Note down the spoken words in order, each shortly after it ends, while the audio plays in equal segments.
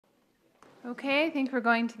Okay, I think we're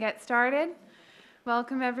going to get started.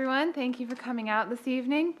 Welcome, everyone. Thank you for coming out this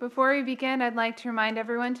evening. Before we begin, I'd like to remind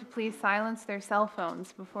everyone to please silence their cell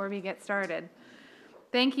phones before we get started.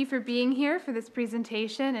 Thank you for being here for this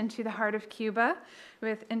presentation into the heart of Cuba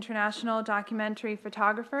with international documentary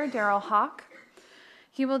photographer Daryl Hawk.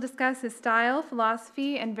 He will discuss his style,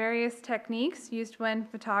 philosophy, and various techniques used when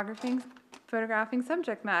photographing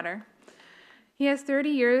subject matter. He has 30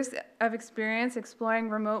 years of experience exploring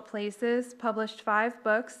remote places, published 5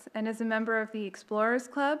 books, and is a member of the Explorers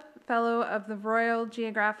Club, fellow of the Royal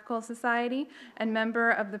Geographical Society, and member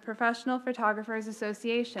of the Professional Photographers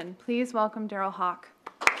Association. Please welcome Daryl Hawk.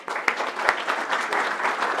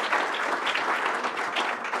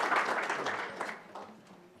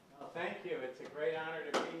 Well, thank you. It's a great honor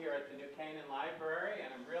to be here at the New Canaan Library,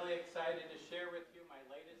 and I'm really excited to share with you my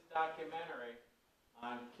latest documentary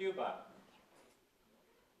on Cuba.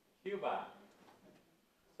 Cuba,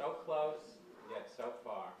 so close, yet so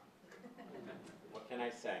far. What can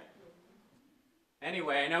I say?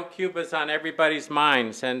 Anyway, I know Cuba's on everybody's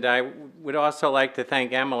minds, and I would also like to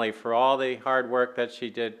thank Emily for all the hard work that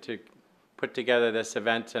she did to put together this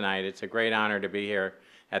event tonight. It's a great honor to be here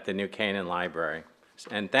at the New Canaan Library.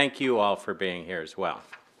 And thank you all for being here as well.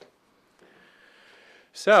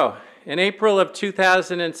 So, in April of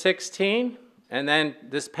 2016, and then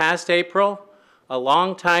this past April, a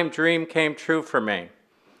long-time dream came true for me.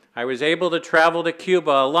 I was able to travel to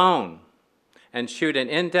Cuba alone and shoot an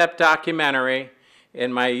in-depth documentary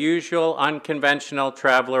in my usual unconventional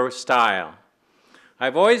traveler style.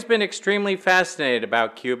 I've always been extremely fascinated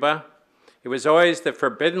about Cuba. It was always the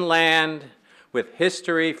forbidden land with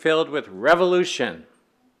history filled with revolution.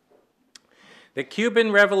 The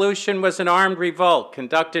Cuban Revolution was an armed revolt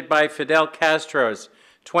conducted by Fidel Castro's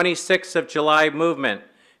 26th of July movement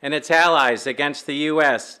and its allies against the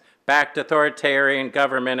U.S.-backed authoritarian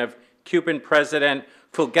government of Cuban President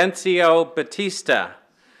Fulgencio Batista.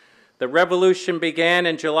 The revolution began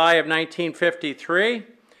in July of 1953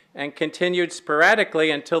 and continued sporadically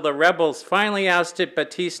until the rebels finally ousted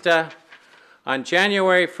Batista on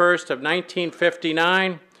January 1st of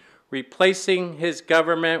 1959, replacing his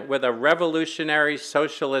government with a revolutionary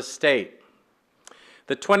socialist state.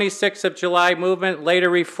 The 26th of July movement later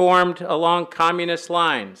reformed along communist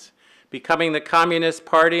lines, becoming the Communist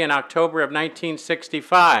Party in October of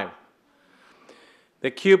 1965.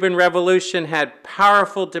 The Cuban Revolution had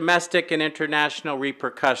powerful domestic and international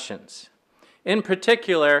repercussions. In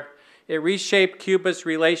particular, it reshaped Cuba's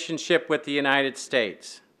relationship with the United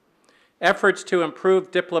States. Efforts to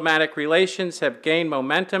improve diplomatic relations have gained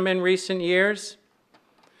momentum in recent years.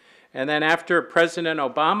 And then after President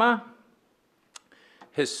Obama,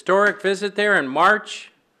 historic visit there in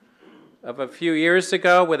March of a few years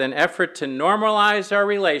ago with an effort to normalize our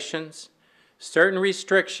relations, certain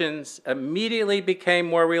restrictions immediately became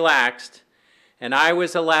more relaxed, and I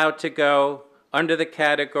was allowed to go under the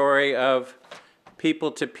category of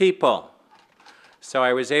people to people. So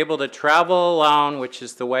I was able to travel alone, which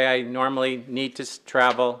is the way I normally need to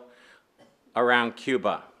travel around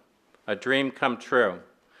Cuba. A dream come true.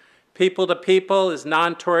 People to people is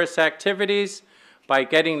non-tourist activities by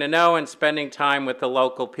getting to know and spending time with the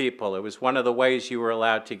local people. It was one of the ways you were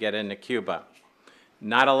allowed to get into Cuba.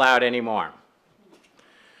 Not allowed anymore.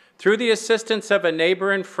 Through the assistance of a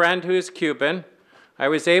neighbor and friend who is Cuban, I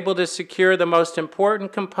was able to secure the most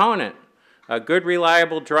important component, a good,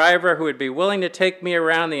 reliable driver who would be willing to take me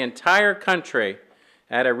around the entire country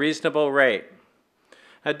at a reasonable rate.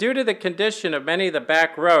 Now, due to the condition of many of the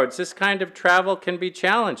back roads, this kind of travel can be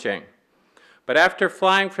challenging. But after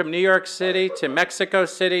flying from New York City to Mexico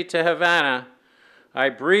City to Havana, I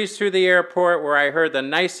breezed through the airport where I heard the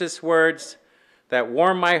nicest words that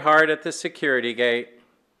warmed my heart at the security gate.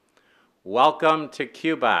 Welcome to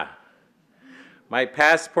Cuba. My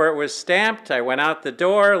passport was stamped. I went out the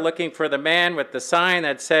door looking for the man with the sign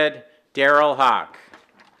that said, Daryl Hawk.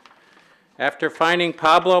 After finding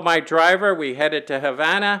Pablo, my driver, we headed to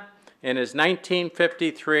Havana in his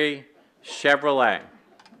 1953 Chevrolet.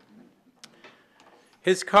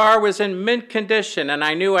 His car was in mint condition, and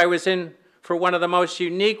I knew I was in for one of the most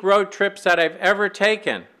unique road trips that I've ever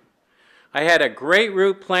taken. I had a great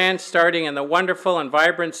route planned starting in the wonderful and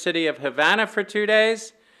vibrant city of Havana for 2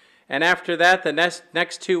 days, and after that, the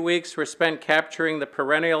next 2 weeks were spent capturing the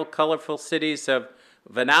perennial colorful cities of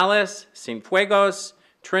Vanales, Cienfuegos,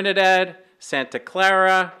 Trinidad, Santa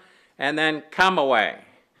Clara, and then Camagüey,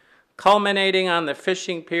 culminating on the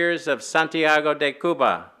fishing piers of Santiago de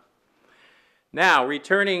Cuba. Now,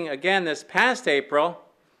 returning again this past April,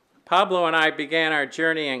 Pablo and I began our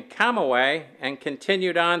journey in Camagüey and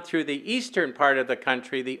continued on through the eastern part of the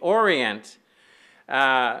country, the Orient,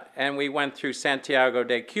 and we went through Santiago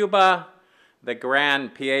de Cuba, the Gran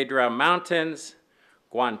Piedra Mountains,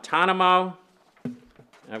 Guantanamo.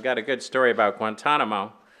 I've got a good story about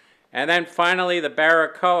Guantanamo. And then finally, the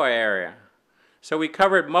Baracoa area. So we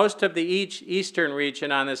covered most of the eastern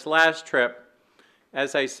region on this last trip,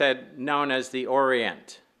 as I said, known as the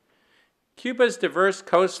Orient. Cuba's diverse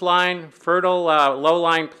coastline, fertile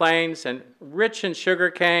low-lying plains, and rich in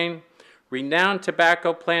sugarcane, renowned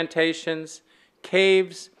tobacco plantations,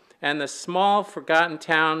 caves, and the small forgotten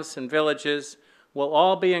towns and villages will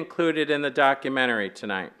all be included in the documentary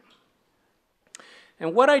tonight.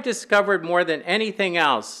 And what I discovered more than anything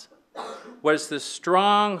else was the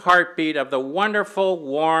strong heartbeat of the wonderful,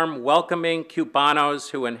 warm, welcoming Cubanos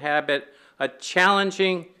who inhabit a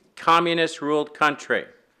challenging, communist-ruled country.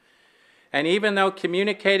 And even though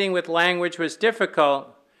communicating with language was difficult,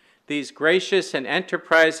 these gracious and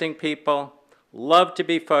enterprising people loved to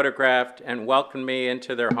be photographed and welcomed me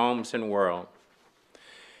into their homes and world.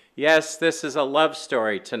 Yes, this is a love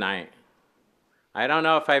story tonight. I don't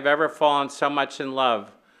know if I've ever fallen so much in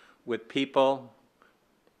love with people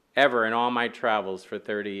ever in all my travels for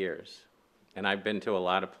 30 years. And I've been to a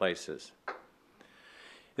lot of places.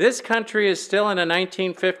 This country is still in a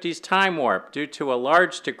 1950s time warp due to a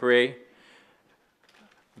large degree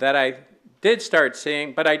that I did start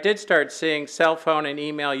seeing cell phone and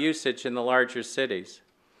email usage in the larger cities.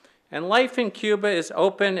 And life in Cuba is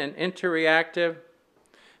open and interreactive.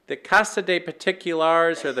 The Casa de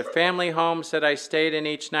Particulars, or the family homes that I stayed in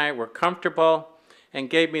each night, were comfortable and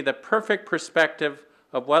gave me the perfect perspective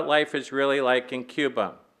of what life is really like in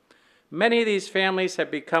Cuba. Many of these families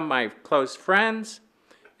have become my close friends,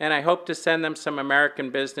 and I hope to send them some American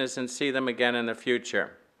business and see them again in the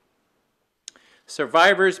future.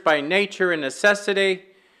 Survivors by nature and necessity,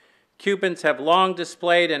 Cubans have long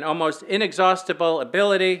displayed an almost inexhaustible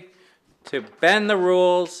ability to bend the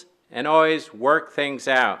rules and always work things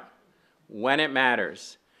out when it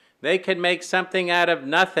matters. They can make something out of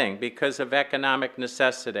nothing because of economic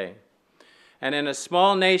necessity. And in a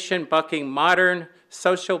small nation bucking modern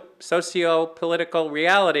socio-political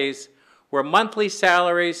realities, where monthly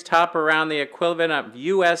salaries top around the equivalent of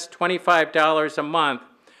US $25 a month,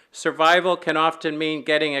 survival can often mean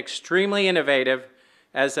getting extremely innovative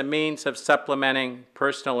as a means of supplementing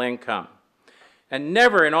personal income. And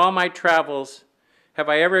never in all my travels have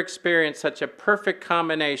I ever experienced such a perfect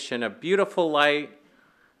combination of beautiful light,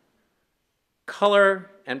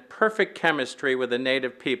 color, and perfect chemistry with the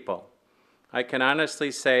native people. I can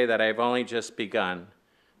honestly say that I've only just begun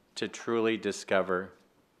to truly discover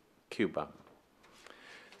Cuba.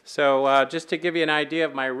 So just to give you an idea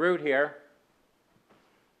of my route here,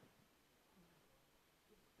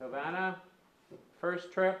 Havana,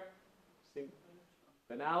 first trip,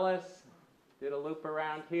 Pinellas, did a loop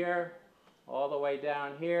around here, all the way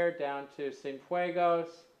down here, down to Cienfuegos,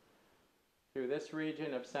 through this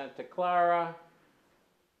region of Santa Clara,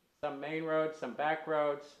 some main roads, some back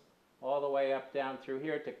roads, all the way up down through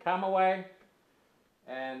here to Camagüey,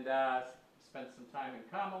 and spent some time in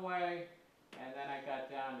Camagüey, and then I got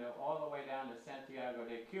down to all the way down to Santiago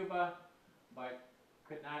de Cuba, but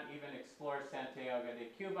could not even explore Santiago de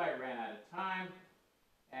Cuba. I ran out of time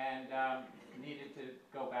and needed to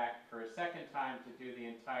go back for a second time to do the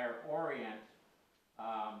entire Orient.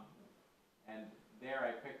 And there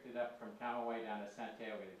I picked it up from Camagüey down to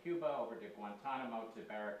Santiago de Cuba, over to Guantanamo to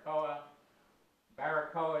Baracoa.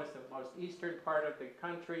 Baracoa is the most eastern part of the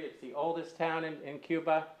country. It's the oldest town in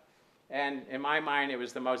Cuba. And in my mind, it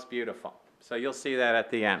was the most beautiful. So you'll see that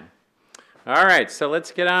at the end. All right, so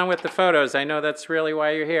let's get on with the photos. I know that's really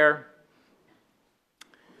why you're here.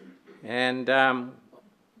 And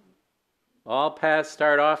all paths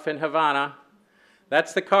start off in Havana.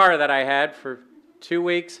 That's the car that I had for 2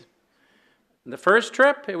 weeks. The first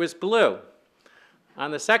trip, it was blue.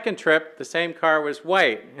 On the second trip, the same car was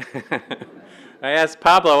white. I asked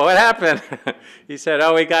Pablo, what happened? He said,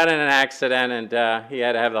 oh, we got in an accident, and he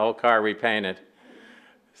had to have the whole car repainted.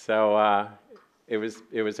 So it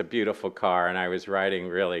was a beautiful car, and I was riding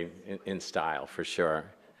really in style, for sure.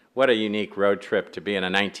 What a unique road trip to be in a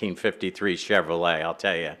 1953 Chevrolet, I'll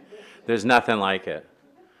tell you. There's nothing like it.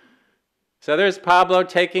 So there's Pablo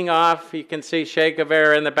taking off. You can see Che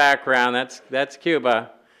Guevara in the background. That's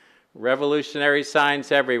Cuba. Revolutionary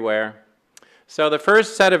signs everywhere. So the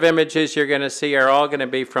first set of images you're going to see are all going to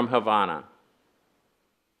be from Havana.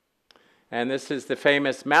 And this is the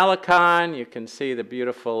famous Malecon. You can see the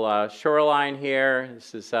beautiful shoreline here.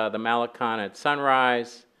 This is the Malecon at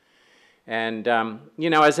sunrise. And, you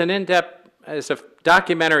know, as a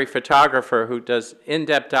documentary photographer who does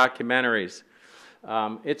in-depth documentaries,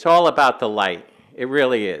 it's all about the light. It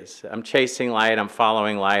really is. I'm chasing light, I'm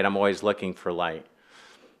following light, I'm always looking for light.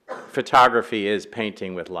 Photography is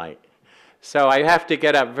painting with light. So I have to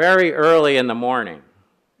get up very early in the morning,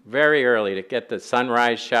 very early, to get the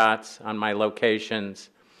sunrise shots on my locations.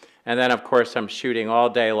 And then, of course, I'm shooting all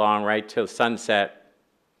day long right till sunset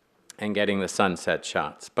and getting the sunset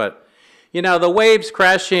shots. But, you know, the waves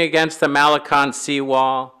crashing against the Malecon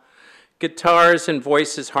seawall, guitars and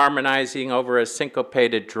voices harmonizing over a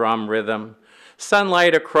syncopated drum rhythm,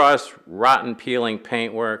 sunlight across rotten peeling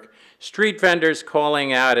paintwork, street vendors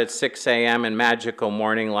calling out at 6 a.m. in magical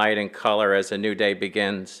morning light and color as a new day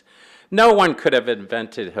begins. No one could have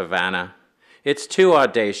invented Havana. It's too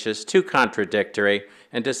audacious, too contradictory,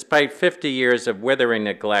 and despite 50 years of withering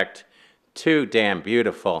neglect, too damn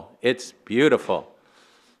beautiful. It's beautiful.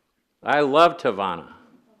 I loved Havana.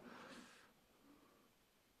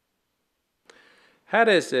 How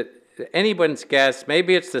does it, anyone's guess,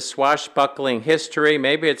 maybe it's the swashbuckling history,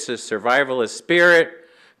 maybe it's the survivalist spirit.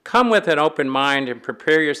 Come with an open mind and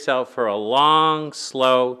prepare yourself for a long,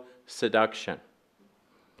 slow seduction.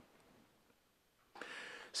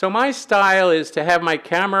 So my style is to have my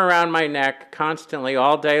camera around my neck constantly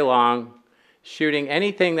all day long, shooting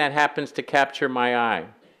anything that happens to capture my eye.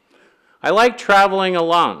 I like traveling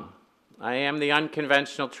alone. I am the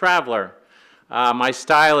unconventional traveler. My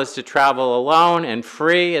style is to travel alone and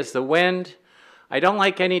free as the wind. I don't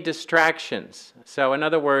like any distractions. So in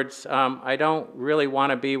other words, I don't really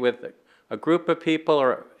want to be with a group of people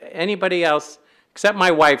or anybody else, except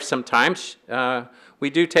my wife sometimes. We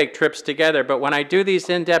do take trips together, but when I do these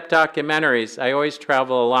in-depth documentaries, I always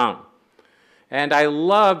travel alone. And I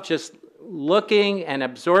love just looking and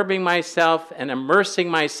absorbing myself and immersing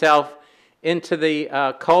myself into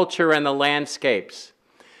the culture and the landscapes.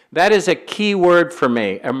 That is a key word for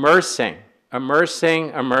me, immersing, immersing,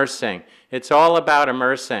 immersing. It's all about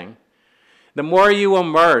immersing. The more you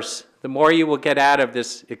immerse, the more you will get out of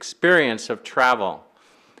this experience of travel,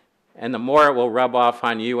 and the more it will rub off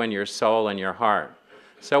on you and your soul and your heart.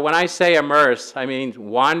 So when I say immerse, I mean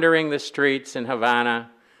wandering the streets in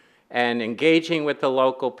Havana and engaging with the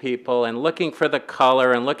local people and looking for the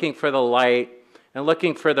color and looking for the light and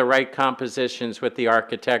looking for the right compositions with the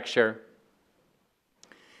architecture.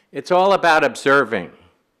 It's all about observing.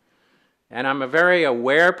 And I'm a very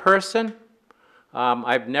aware person.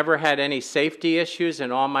 I've never had any safety issues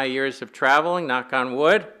in all my years of traveling, knock on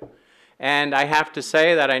wood. And I have to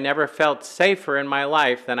say that I never felt safer in my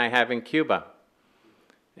life than I have in Cuba.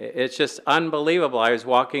 It's just unbelievable. I was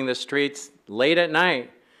walking the streets late at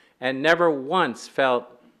night and never once felt,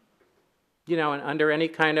 you know, under any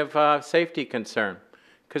kind of safety concern.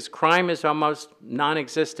 Because crime is almost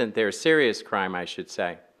non-existent there, serious crime, I should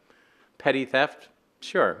say. Petty theft,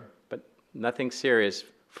 sure, but nothing serious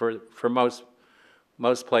for most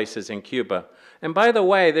places in Cuba. And by the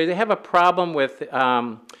way, they have a problem with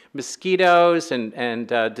mosquitoes and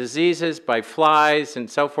diseases by flies and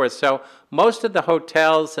so forth. So most of the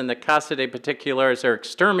hotels and the Casa de Particulars are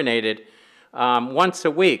exterminated once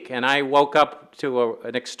a week. And I woke up to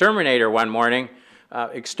an exterminator one morning,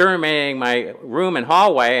 exterminating my room and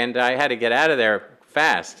hallway, and I had to get out of there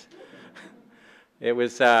fast. It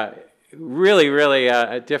was really,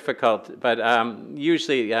 really difficult, but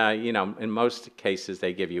usually, you know, in most cases,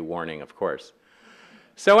 they give you warning, of course.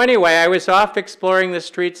 So anyway, I was off exploring the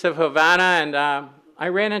streets of Havana, and I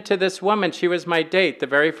ran into this woman. She was my date the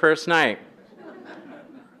very first night.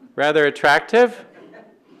 Rather attractive.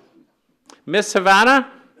 Miss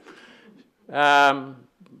Havana.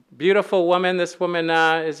 Beautiful woman. This woman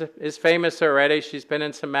is famous already. She's been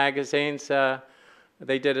in some magazines.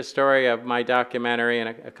 They did a story of my documentary in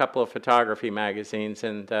a couple of photography magazines,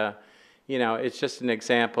 and you know, it's just an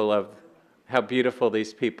example of how beautiful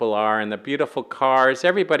these people are and the beautiful cars.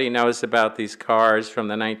 Everybody knows about these cars from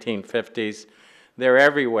the 1950s. They're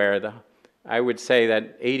everywhere. I would say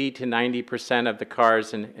that 80 to 90% of the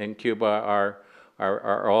cars in Cuba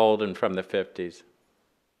are old and from the 50s.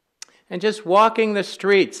 And just walking the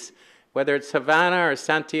streets, whether it's Havana or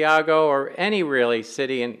Santiago or any really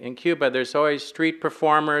city in Cuba, there's always street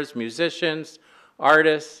performers, musicians,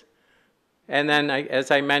 artists. And then,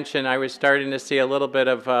 as I mentioned, I was starting to see a little bit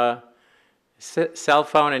of cell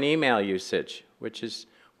phone and email usage, which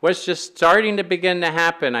was just starting to begin to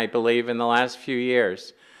happen, I believe, in the last few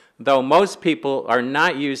years, though most people are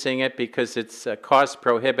not using it because it's cost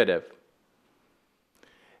prohibitive.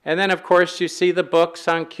 And then, of course, you see the books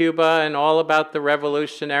on Cuba and all about the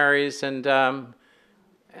revolutionaries and you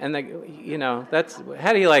know,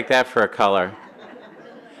 how do you like that for a color?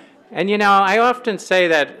 And, you know, I often say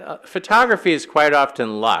that photography is quite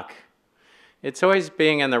often luck. It's always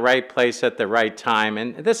being in the right place at the right time,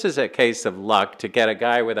 and this is a case of luck to get a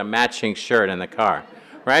guy with a matching shirt in the car,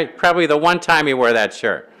 right? Probably the one time he wore that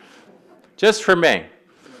shirt, just for me.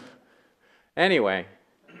 Anyway,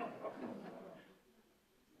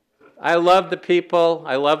 I love the people,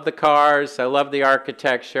 I love the cars, I love the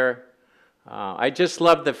architecture. I just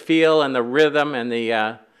love the feel and the rhythm and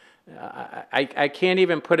the, I can't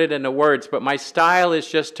even put it into words, but my style is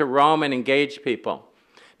just to roam and engage people.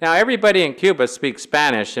 Now, everybody in Cuba speaks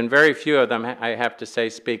Spanish, and very few of them, I have to say,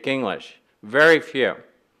 speak English. Very few.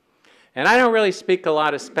 And I don't really speak a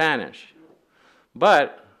lot of Spanish,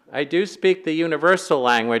 but I do speak the universal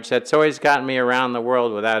language that's always gotten me around the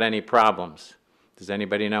world without any problems. Does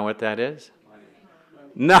anybody know what that is? Money.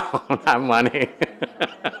 No, not money.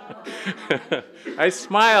 I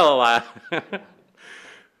smile a lot.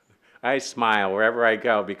 I smile wherever I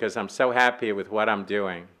go because I'm so happy with what I'm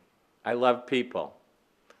doing. I love people.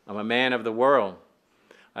 I'm a man of the world.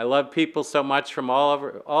 I love people so much from all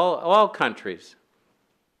over, all countries.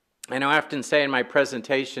 And I often say in my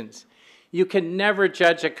presentations, you can never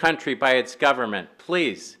judge a country by its government.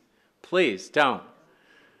 Please, please don't.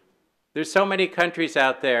 There's so many countries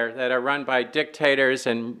out there that are run by dictators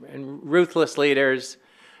and ruthless leaders,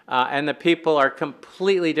 and the people are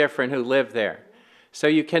completely different who live there. So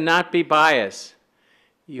you cannot be biased.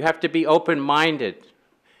 You have to be open-minded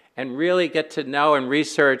and really get to know and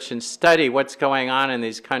research and study what's going on in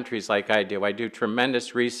these countries like I do. I do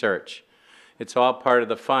tremendous research. It's all part of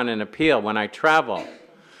the fun and appeal when I travel.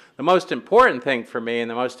 The most important thing for me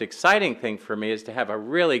and the most exciting thing for me is to have a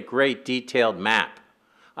really great detailed map.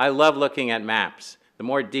 I love looking at maps. The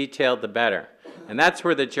more detailed, the better. And that's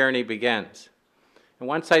where the journey begins. And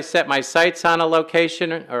once I set my sights on a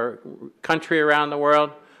location or country around the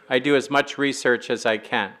world, I do as much research as I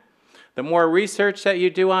can. The more research that you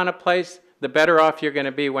do on a place, the better off you're going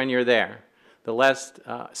to be when you're there. The less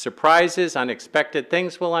surprises, unexpected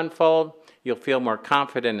things will unfold. You'll feel more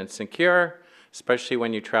confident and secure, especially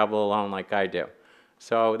when you travel alone like I do.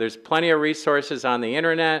 So there's plenty of resources on the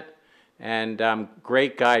internet and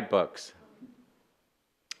great guidebooks.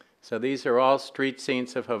 So these are all street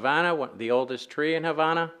scenes of Havana, the oldest tree in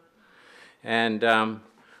Havana. And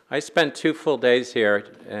I spent 2 full days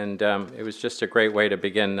here, and it was just a great way to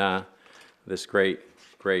begin this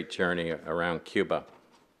great journey around Cuba.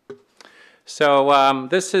 So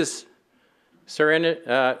this is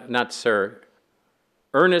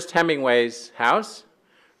Ernest Hemingway's house.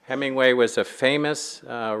 Hemingway was a famous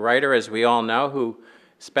writer, as we all know, who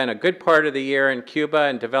spent a good part of the year in Cuba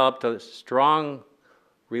and developed a strong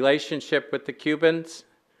relationship with the Cubans.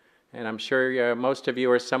 And I'm sure most of you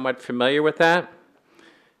are somewhat familiar with that.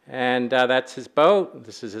 And that's his boat.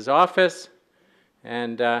 This is his office.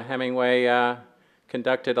 And Hemingway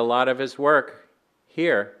conducted a lot of his work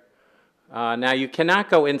here. Now, you cannot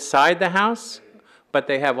go inside the house, but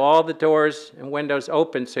they have all the doors and windows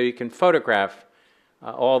open so you can photograph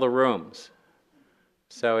all the rooms.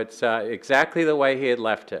 So it's exactly the way he had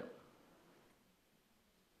left it.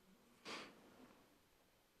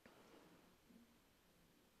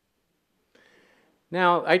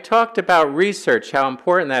 Now, I talked about research, how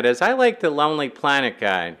important that is. I like the Lonely Planet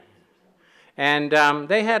Guide. And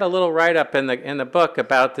they had a little write-up in the book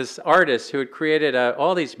about this artist who had created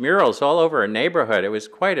all these murals all over a neighborhood. It was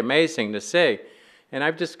quite amazing to see. And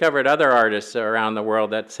I've discovered other artists around the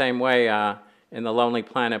world that same way in the Lonely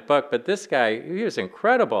Planet book. But this guy, he was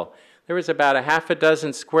incredible. There was about a half a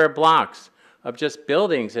dozen square blocks of just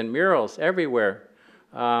buildings and murals everywhere.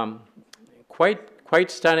 Quite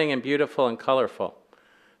stunning and beautiful and colorful.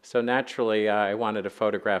 So naturally, I wanted to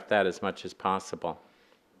photograph that as much as possible.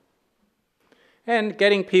 And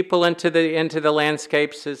getting people into the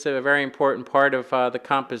landscapes is a very important part of the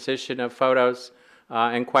composition of photos,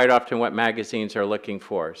 and quite often what magazines are looking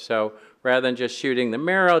for. So rather than just shooting the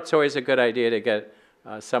mural, it's always a good idea to get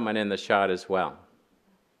someone in the shot as well.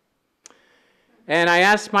 And I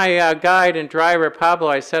asked my guide and driver, Pablo,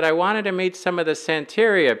 I said I wanted to meet some of the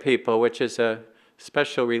Santeria people, which is a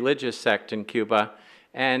special religious sect in Cuba.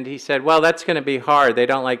 And he said, well, that's going to be hard. They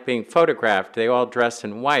don't like being photographed. They all dress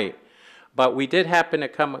in white. But we did happen to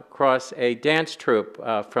come across a dance troupe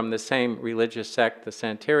from the same religious sect, the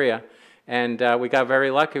Santeria, and we got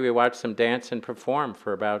very lucky. We watched them dance and perform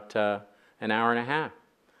for about an hour and a half.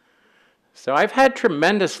 So I've had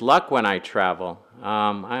tremendous luck when I travel.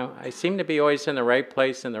 I seem to be always in the right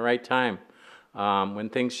place in the right time when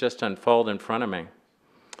things just unfold in front of me.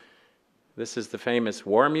 This is the famous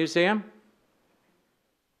War Museum.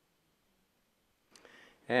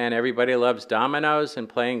 And everybody loves dominoes and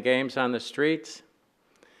playing games on the streets.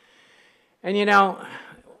 And you know,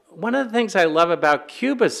 one of the things I love about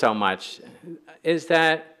Cuba so much, is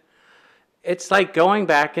that it's like going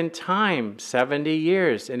back in time 70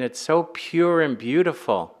 years, and it's so pure and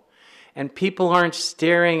beautiful. And people aren't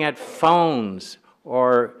staring at phones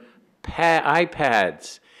or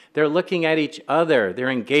iPads. They're looking at each other. They're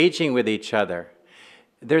engaging with each other.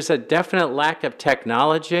 There's a definite lack of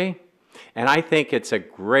technology, and I think it's a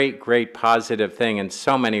great, great positive thing in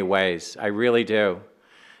so many ways. I really do.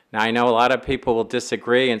 Now, I know a lot of people will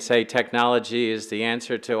disagree and say technology is the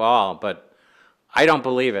answer to all, but I don't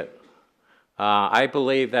believe it. I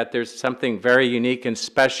believe that there's something very unique and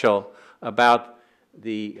special about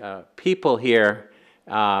the people here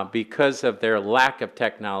because of their lack of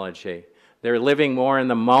technology. They're living more in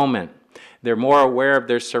the moment. They're more aware of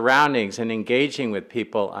their surroundings and engaging with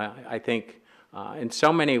people, I think, in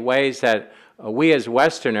so many ways that we as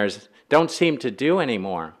Westerners don't seem to do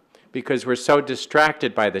anymore because we're so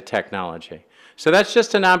distracted by the technology. So that's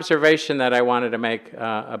just an observation that I wanted to make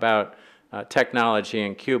about technology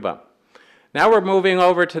in Cuba. Now we're moving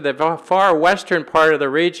over to the far western part of the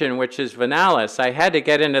region, which is Vanales. I had to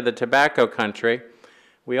get into the tobacco country.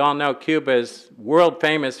 We all know Cuba is world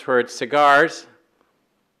famous for its cigars.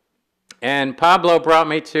 And Pablo brought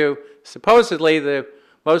me to supposedly the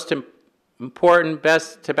most important,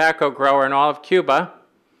 best tobacco grower in all of Cuba.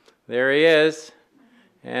 There he is.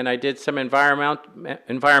 And I did some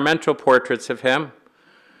environmental portraits of him.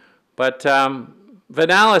 But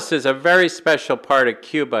Vanales is a very special part of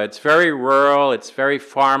Cuba. It's very rural, it's very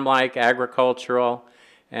farm-like, agricultural,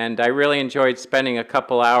 and I really enjoyed spending a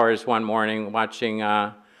couple hours one morning watching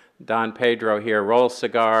Don Pedro here roll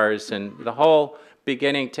cigars and the whole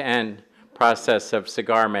beginning to end process of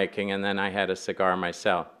cigar making, and then I had a cigar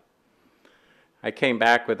myself. I came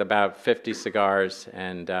back with about 50 cigars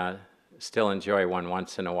and still enjoy one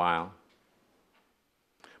once in a while.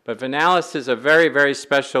 But Vanales is a very, very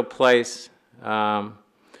special place.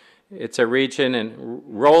 It's a region in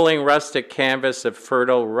rolling rustic canvas of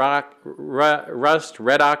fertile rust,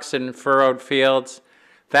 red oxen furrowed fields,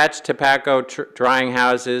 thatched tobacco drying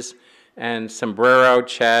houses, and sombrero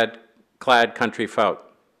clad country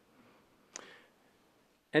folk.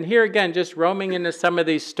 And here again, just roaming into some of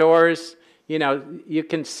these stores, you know, you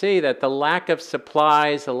can see that the lack of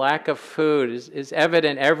supplies, the lack of food is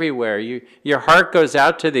evident everywhere. Your heart goes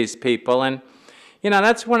out to these people, and you know,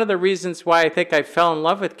 that's one of the reasons why I think I fell in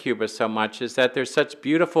love with Cuba so much, is that they're such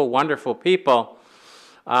beautiful, wonderful people,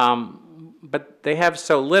 but they have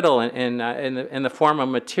so little in the form of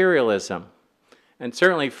materialism. And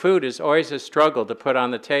certainly food is always a struggle to put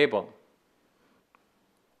on the table.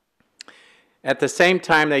 At the same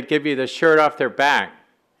time, they'd give you the shirt off their back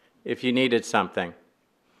if you needed something.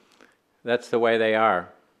 That's the way they are.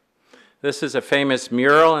 This is a famous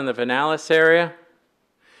mural in the Vanales area.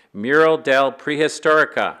 Mural del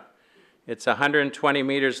Prehistorica. It's 120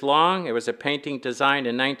 meters long. It was a painting designed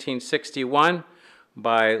in 1961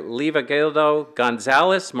 by Leovigildo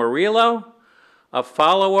Gonzalez Murillo, a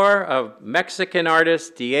follower of Mexican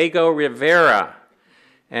artist Diego Rivera.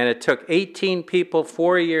 And it took 18 people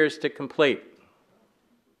 4 years to complete.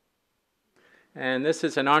 And this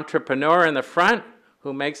is an entrepreneur in the front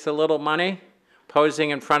who makes a little money posing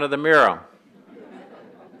in front of the mural.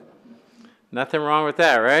 Nothing wrong with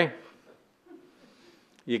that, right?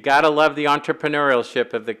 You gotta love the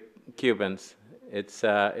entrepreneurship of the Cubans. It's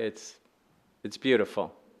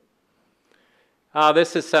beautiful. Oh,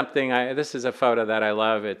 this is something. This is a photo that I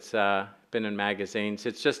love. It's been in magazines.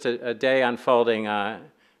 It's just a day unfolding.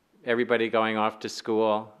 Everybody going off to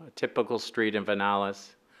school. A typical street in Vanales.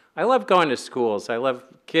 I love going to schools. I love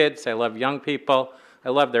kids. I love young people. I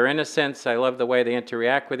love their innocence. I love the way they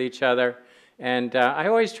interact with each other. And I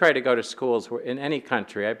always try to go to schools in any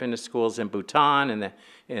country. I've been to schools in Bhutan,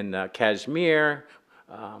 in Kashmir,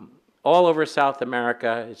 all over South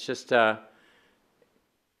America. It's just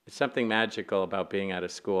it's something magical about being at a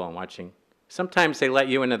school and watching. Sometimes they let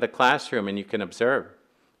you into the classroom and you can observe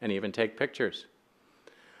and even take pictures.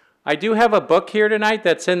 I do have a book here tonight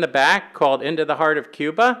that's in the back called Into the Heart of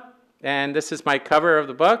Cuba, and this is my cover of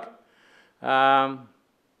the book.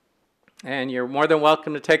 And you're more than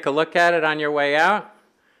welcome to take a look at it on your way out.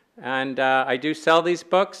 And I do sell these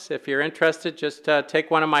books. If you're interested, just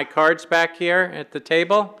take one of my cards back here at the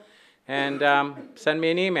table and send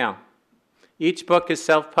me an email. Each book is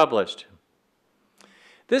self-published.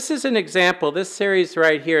 This is an example, this series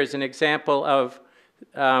right here is an example of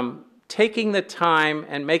taking the time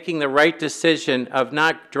and making the right decision of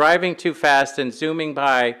not driving too fast and zooming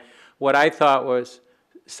by what I thought was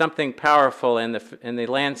something powerful in the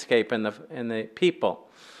landscape and the people.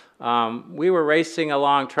 We were racing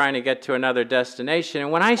along trying to get to another destination,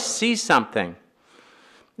 and when I see something,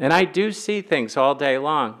 and I do see things all day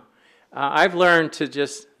long, I've learned to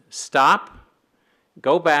just stop,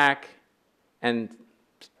 go back, and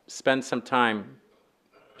spend some time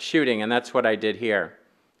shooting, and that's what I did here.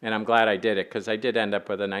 And I'm glad I did it, because I did end up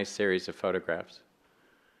with a nice series of photographs.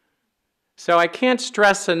 So I can't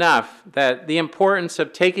stress enough that the importance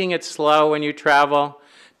of taking it slow when you travel.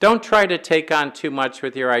 Don't try to take on too much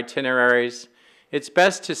with your itineraries. It's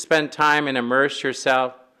best to spend time and immerse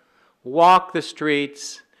yourself. Walk the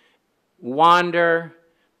streets, wander.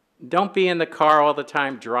 Don't be in the car all the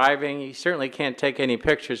time driving. You certainly can't take any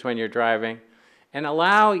pictures when you're driving. And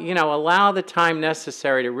allow the time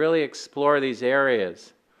necessary to really explore these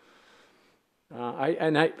areas.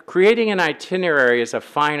 Creating an itinerary is a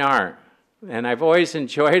fine art, and I've always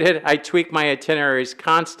enjoyed it. I tweak my itineraries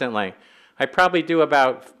constantly. I probably do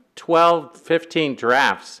about 12, 15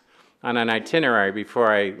 drafts on an itinerary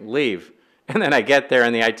before I leave. And then I get there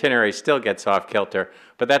and the itinerary still gets off kilter,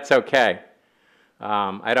 but that's okay.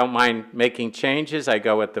 I don't mind making changes. I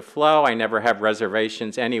go with the flow. I never have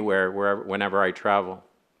reservations anywhere, whenever I travel.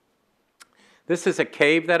 This is a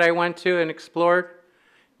cave that I went to and explored.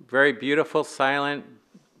 Very beautiful, silent,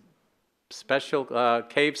 special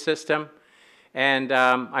cave system. And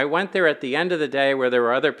I went there at the end of the day where there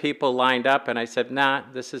were other people lined up, and I said, nah,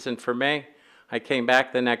 this isn't for me. I came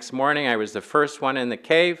back the next morning. I was the first one in the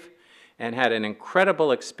cave and had an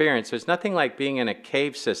incredible experience. There's nothing like being in a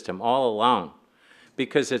cave system all alone,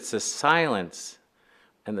 because it's the silence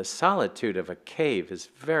and the solitude of a cave is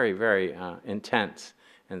very, very intense.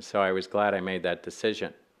 And so I was glad I made that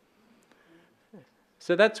decision.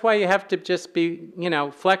 So that's why you have to just be,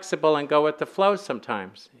 flexible and go with the flow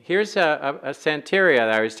sometimes. Here's a Santeria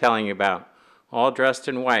that I was telling you about, all dressed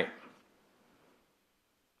in white.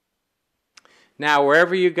 Now,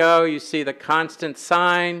 wherever you go, you see the constant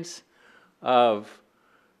signs of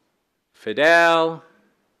Fidel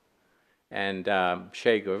and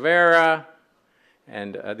Che Guevara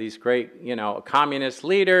and these great, communist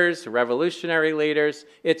leaders, revolutionary leaders.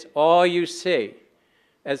 It's all you see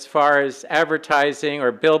as far as advertising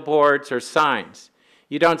or billboards or signs.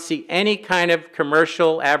 You don't see any kind of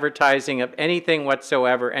commercial advertising of anything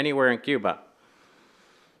whatsoever anywhere in Cuba.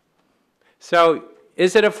 So,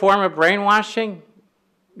 is it a form of brainwashing?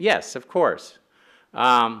 Yes, of course.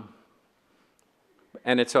 And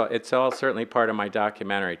it's all certainly part of my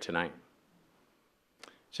documentary tonight.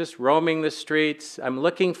 Just roaming the streets, I'm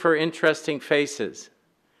looking for interesting faces.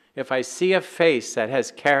 If I see a face that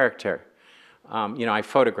has character, I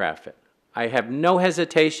photograph it. I have no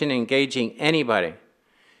hesitation in engaging anybody.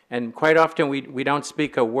 And quite often we don't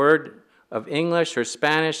speak a word of English or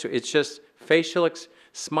Spanish. It's just facial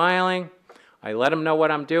smiling. I let them know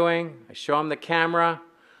what I'm doing. I show them the camera.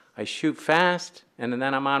 I shoot fast, and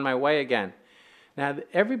then I'm on my way again. Now,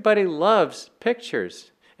 everybody loves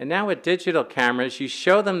pictures. And now with digital cameras, you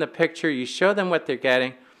show them the picture, you show them what they're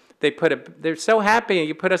getting. They're so happy, and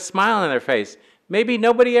you put a smile on their face. Maybe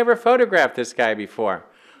nobody ever photographed this guy before.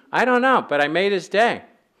 I don't know, but I made his day.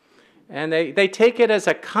 And they take it as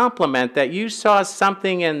a compliment that you saw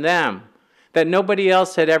something in them that nobody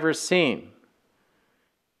else had ever seen.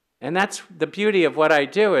 And that's the beauty of what I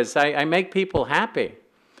do, is I make people happy.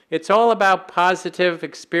 It's all about positive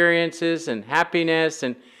experiences and happiness.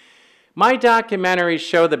 And my documentaries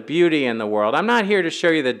show the beauty in the world. I'm not here to show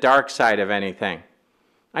you the dark side of anything.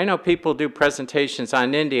 I know people do presentations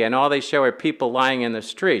on India and all they show are people lying in the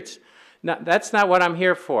streets. No, that's not what I'm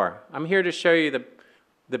here for. I'm here to show you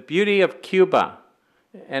the beauty of Cuba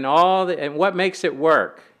and what makes it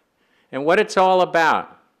work and what it's all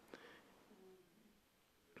about.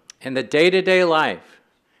 And the day-to-day life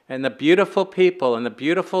and the beautiful people and the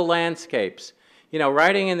beautiful landscapes.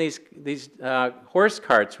 Riding in these horse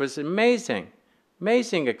carts was amazing,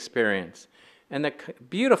 amazing experience. And the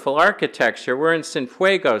beautiful architecture. We're in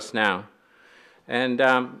Cienfuegos now. And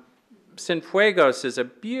Cienfuegos is a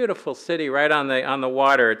beautiful city right on the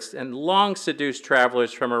water. And long seduced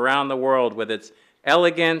travelers from around the world with its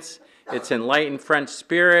elegance, its enlightened French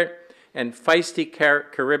spirit, and feisty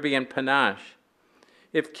Caribbean panache.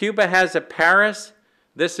 If Cuba has a Paris,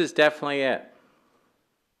 this is definitely it.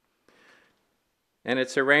 And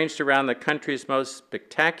it's arranged around the country's most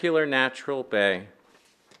spectacular natural bay.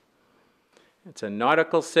 It's a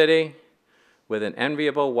nautical city with an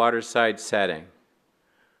enviable waterside setting,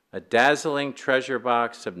 a dazzling treasure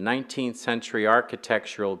box of 19th century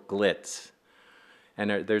architectural glitz.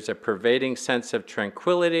 And there's a pervading sense of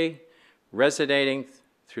tranquility resonating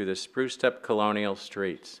through the spruced up colonial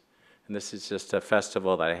streets. And this is just a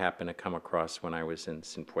festival that I happened to come across when I was in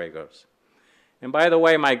Cienfuegos. And by the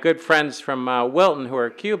way, my good friends from Wilton, who are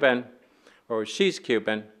Cuban, or she's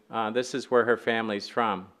Cuban, this is where her family's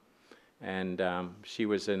from. And she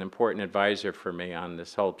was an important advisor for me on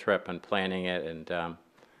this whole trip and planning it, and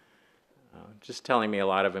just telling me a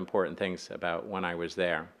lot of important things about when I was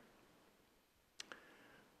there.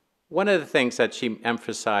 One of the things that she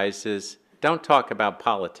emphasized is don't talk about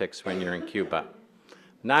politics when you're in Cuba.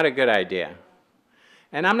 Not a good idea.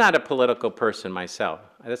 And I'm not a political person myself.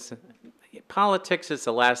 Politics is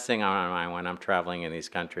the last thing on my mind when I'm traveling in these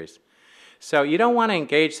countries. So you don't want to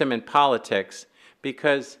engage them in politics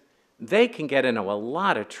because they can get into a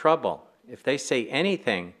lot of trouble if they say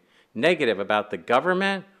anything negative about the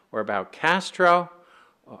government or about Castro,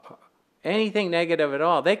 or anything negative at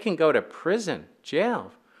all. They can go to prison,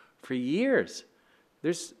 jail for years.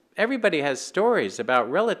 Everybody has stories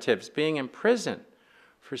about relatives being in prison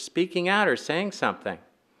for speaking out or saying something.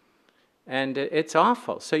 And it's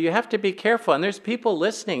awful. So you have to be careful. And there's people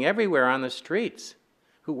listening everywhere on the streets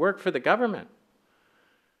who work for the government.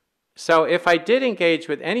 So if I did engage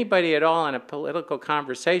with anybody at all in a political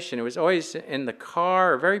conversation, it was always in the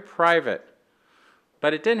car or very private.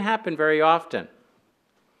 But it didn't happen very often.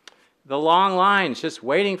 The long lines just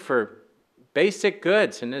waiting for basic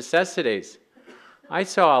goods and necessities. I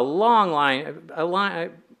saw a long line,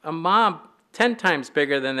 a mob 10 times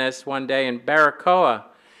bigger than this one day in Baracoa.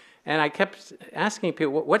 And I kept asking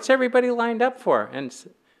people, what's everybody lined up for? And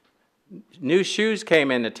new shoes came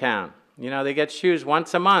into town. You know, they get shoes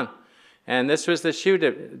once a month. And this was the shoe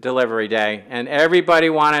delivery day. And everybody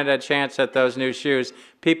wanted a chance at those new shoes.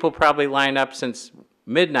 People probably lined up since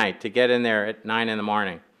midnight to get in there at 9 in the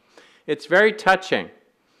morning. It's very touching.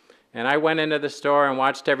 And I went into the store and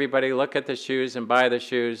watched everybody look at the shoes and buy the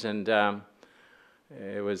shoes. And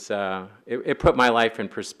it put my life in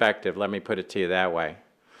perspective, let me put it to you that way.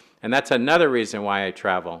 And that's another reason why I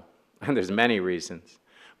travel. And there's many reasons.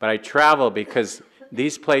 But I travel because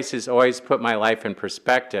these places always put my life in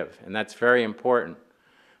perspective. And that's very important,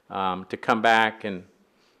 to come back and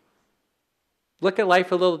look at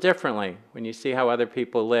life a little differently when you see how other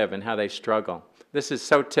people live and how they struggle. This is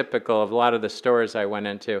so typical of a lot of the stores I went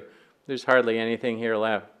into. There's hardly anything here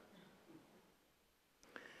left.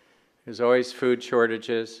 There's always food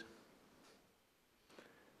shortages.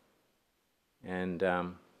 And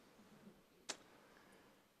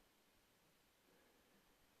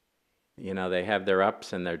you know, they have their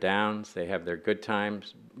ups and their downs. They have their good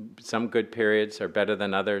times. Some good periods are better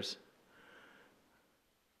than others.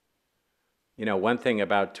 You know, one thing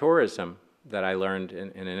about tourism that I learned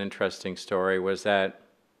in an interesting story was that,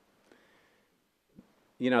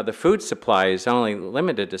 you know, the food supply is only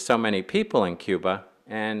limited to so many people in Cuba.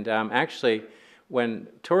 And actually, when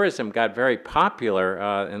tourism got very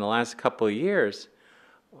popular in the last couple of years,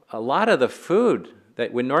 a lot of the food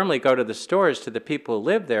that would normally go to the stores to the people who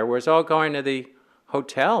live there was all going to the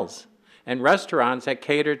hotels and restaurants that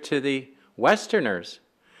catered to the Westerners.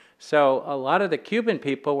 So a lot of the Cuban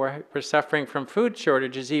people were suffering from food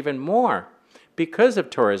shortages even more because of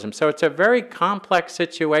tourism. So it's a very complex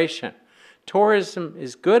situation. Tourism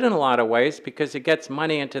is good in a lot of ways because it gets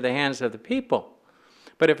money into the hands of the people.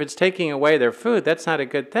 But if it's taking away their food, that's not a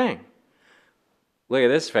good thing. Look at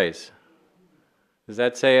this face. Does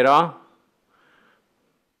that say it all?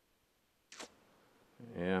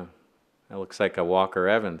 Yeah, that looks like a Walker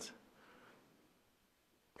Evans.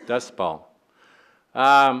 Dust Bowl.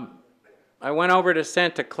 I went over to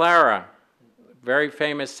Santa Clara, very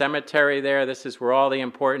famous cemetery there. This is where all the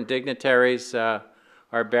important dignitaries are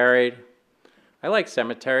buried. I like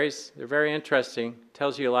cemeteries. They're very interesting.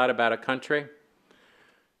 Tells you a lot about a country.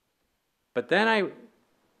 But then I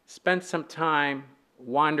spent some time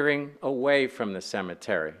wandering away from the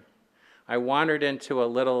cemetery. I wandered into a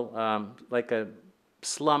little, like a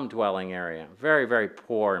slum dwelling area, very, very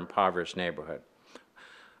poor, impoverished neighborhood.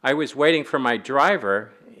 I was waiting for my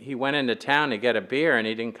driver. He went into town to get a beer and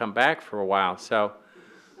he didn't come back for a while. So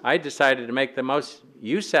I decided to make the most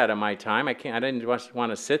use out of my time. I didn't just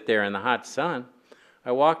want to sit there in the hot sun.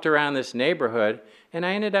 I walked around this neighborhood and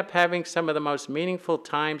I ended up having some of the most meaningful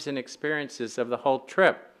times and experiences of the whole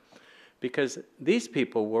trip, because these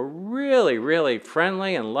people were really, really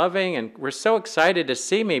friendly and loving and were so excited to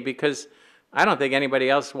see me, because I don't think anybody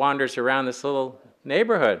else wanders around this little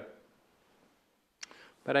neighborhood.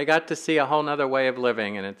 But I got to see a whole other way of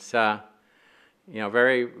living, and it's you know,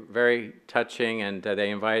 very, very touching. And they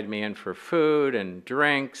invited me in for food and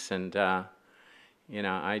drinks, and you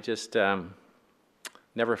know, I just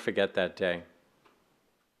never forget that day.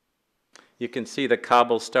 You can see the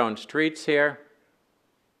cobblestone streets here.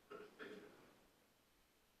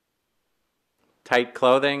 Tight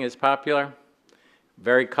clothing is popular.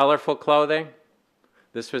 Very colorful clothing.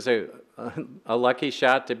 This was a lucky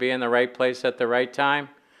shot to be in the right place at the right time.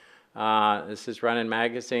 This is run in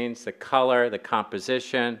magazines. The color, the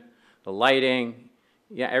composition, the lighting,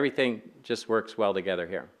 yeah, everything just works well together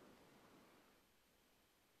here.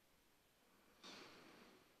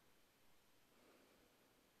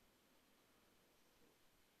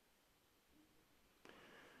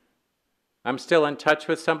 I'm still in touch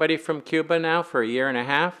with somebody from Cuba now for a year and a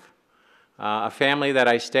half, a family that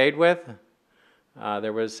I stayed with.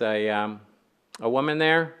 There was a woman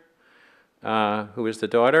there who was the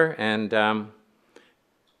daughter, and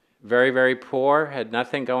very, very poor, had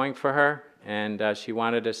nothing going for her, and she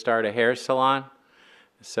wanted to start a hair salon.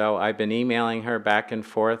 So I've been emailing her back and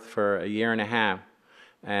forth for a year and a half,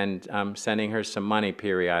 and sending her some money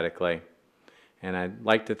periodically. And I'd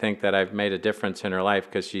like to think that I've made a difference in her life,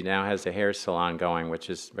 because she now has a hair salon going, which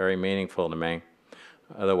is very meaningful to me.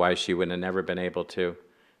 Otherwise, she would have never been able to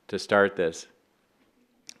start this.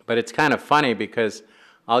 But it's kind of funny, because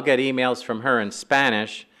I'll get emails from her in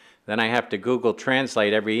Spanish, then I have to Google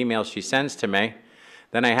Translate every email she sends to me,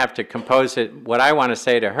 then I have to compose it what I want to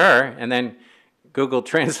say to her, and then Google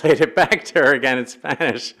Translate it back to her again in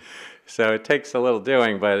Spanish. So it takes a little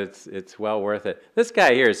doing, but it's well worth it. This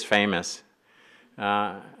guy here is famous.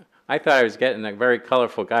 I thought I was getting a very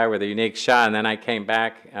colorful guy with a unique shot, and then I came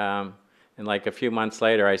back, and like a few months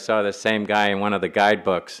later, I saw the same guy in one of the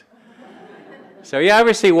guidebooks. So he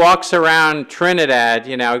obviously walks around Trinidad,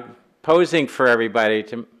 you know, posing for everybody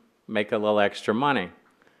to make a little extra money.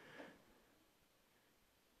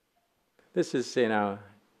 This is, you know,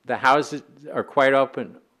 the houses are quite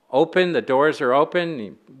open. The doors are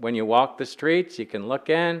open. When you walk the streets, you can look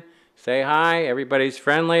in, say hi, everybody's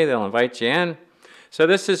friendly, they'll invite you in. So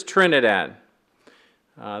this is Trinidad.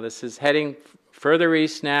 This is heading further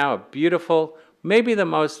east now, a beautiful, maybe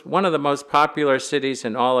one of the most popular cities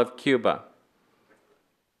in all of Cuba.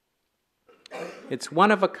 It's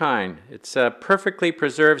one of a kind. It's a perfectly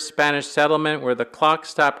preserved Spanish settlement where the clock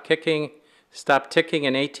stopped ticking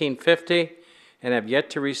in 1850 and have yet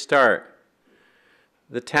to restart.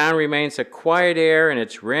 The town remains a quiet air in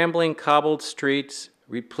its rambling cobbled streets,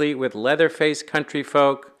 replete with leather-faced country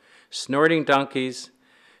folk, snorting donkeys,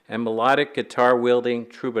 and melodic guitar-wielding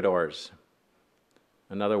troubadours.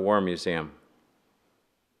 Another war museum.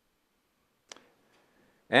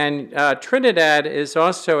 And Trinidad is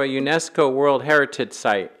also a UNESCO World Heritage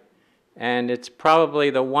Site, and it's probably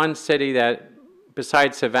the one city that,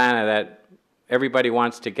 besides Havana, that everybody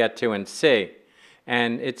wants to get to and see.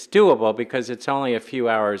 And it's doable because it's only a few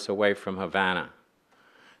hours away from Havana.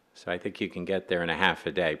 So I think you can get there in a half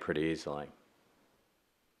a day pretty easily.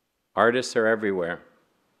 Artists are everywhere.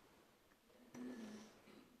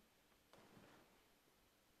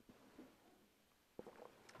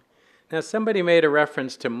 Now, somebody made a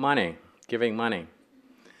reference to money, giving money.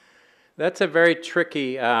 That's a very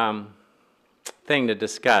tricky thing to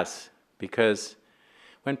discuss, because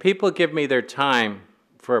when people give me their time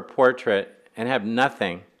for a portrait and have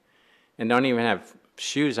nothing and don't even have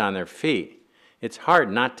shoes on their feet, it's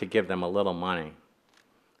hard not to give them a little money.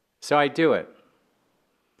 So I do it.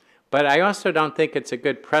 But I also don't think it's a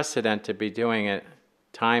good precedent to be doing it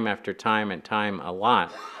time after time and time a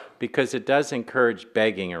lot, because it does encourage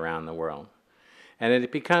begging around the world. And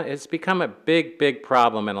it's become a big, big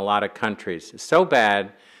problem in a lot of countries. It's so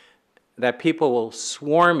bad that people will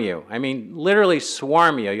swarm you. I mean, literally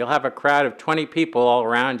swarm you. You'll have a crowd of 20 people all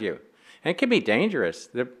around you. And it can be dangerous.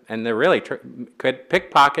 And they really could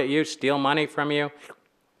pickpocket you, steal money from you,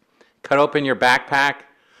 cut open your backpack,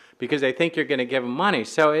 because they think you're going to give them money.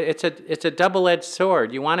 So it's a double-edged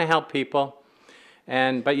sword. You want to help people,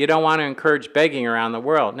 but you don't want to encourage begging around the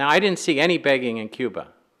world. Now, I didn't see any begging in Cuba.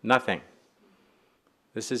 Nothing.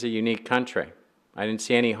 This is a unique country. I didn't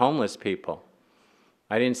see any homeless people.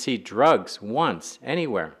 I didn't see drugs once,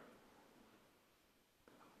 anywhere.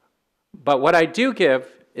 But what I do give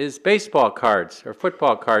is baseball cards or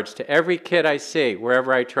football cards to every kid I see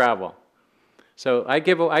wherever I travel. So I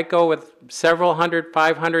go with several hundred,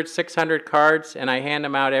 500, 600 cards, and I hand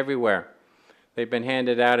them out everywhere. They've been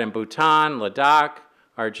handed out in Bhutan, Ladakh,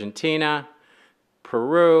 Argentina,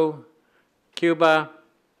 Peru, Cuba,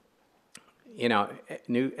 you know,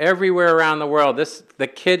 everywhere around the world. The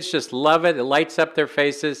kids just love it. It lights up their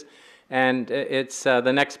faces, and it's the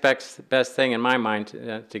next best thing in my mind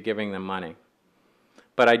to giving them money.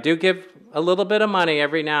 But I do give a little bit of money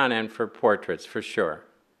every now and then for portraits, for sure.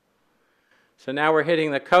 So now we're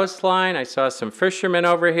hitting the coastline. I saw some fishermen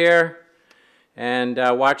over here and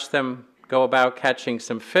watched them go about catching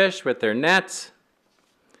some fish with their nets.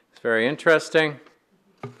 It's very interesting.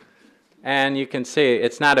 And you can see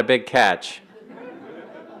it's not a big catch.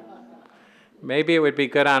 Maybe it would be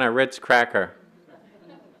good on a Ritz cracker.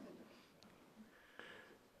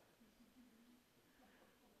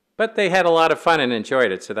 But they had a lot of fun and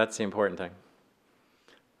enjoyed it, so that's the important thing.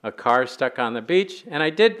 A car stuck on the beach. And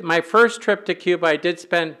I did, my first trip to Cuba, I did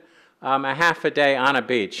spend a half a day on a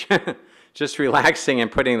beach, just relaxing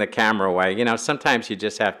and putting the camera away. You know, sometimes you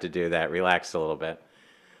just have to do that, relax a little bit.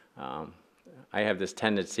 I have this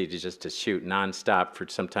tendency to just to shoot nonstop for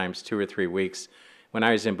sometimes 2 or 3 weeks. When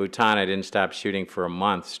I was in Bhutan, I didn't stop shooting for a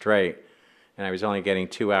month straight, and I was only getting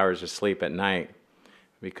 2 hours of sleep at night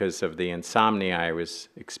because of the insomnia I was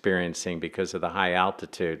experiencing because of the high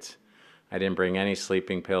altitudes. I didn't bring any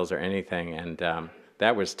sleeping pills or anything, and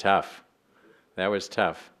that was tough. That was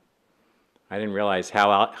tough. I didn't realize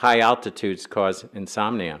how high altitudes cause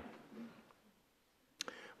insomnia.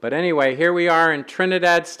 But anyway, here we are in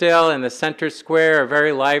Trinidad still, in the center square, a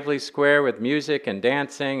very lively square with music and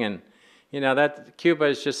dancing, and you know that Cuba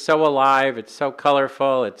is just so alive. It's so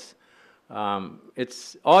colorful.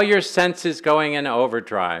 It's all your senses going into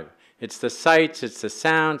overdrive. It's the sights, it's the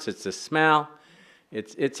sounds, it's the smell.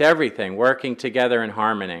 It's everything working together in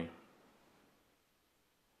harmony.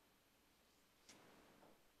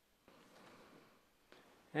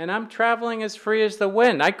 And I'm traveling as free as the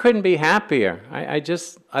wind. I couldn't be happier.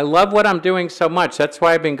 I love what I'm doing so much. That's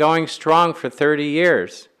why I've been going strong for 30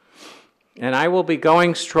 years. And I will be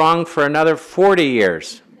going strong for another 40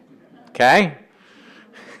 years. Okay?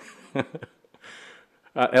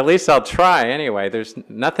 At least I'll try anyway.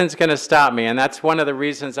 Nothing's going to stop me. And that's one of the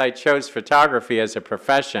reasons I chose photography as a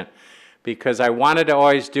profession, because I wanted to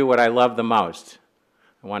always do what I love the most.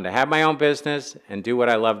 I wanted to have my own business and do what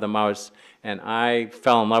I love the most. And I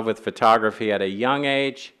fell in love with photography at a young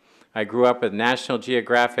age. I grew up with National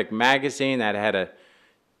Geographic magazine. That had a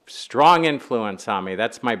strong influence on me.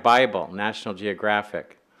 That's my Bible, National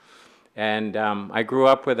Geographic. And I grew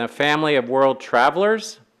up with a family of world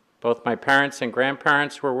travelers. Both my parents and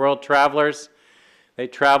grandparents were world travelers. They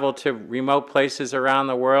traveled to remote places around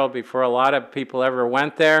the world before a lot of people ever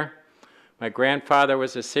went there. My grandfather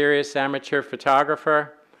was a serious amateur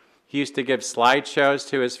photographer. He used to give slideshows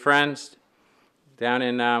to his friends down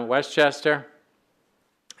in Westchester.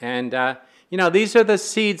 And, you know, these are the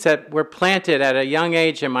seeds that were planted at a young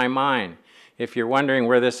age in my mind, if you're wondering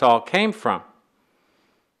where this all came from.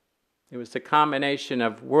 It was the combination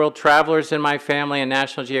of world travelers in my family and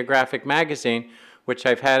National Geographic magazine, which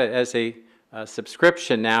I've had as a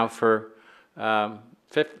subscription now for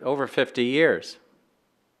over 50 years.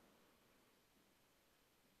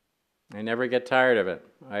 I never get tired of it.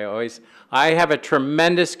 I have a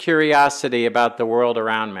tremendous curiosity about the world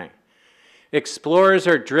around me. Explorers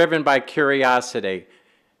are driven by curiosity.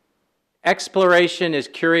 Exploration is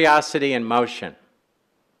curiosity in motion.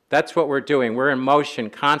 That's what we're doing. We're in motion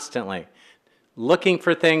constantly, looking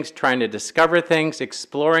for things, trying to discover things,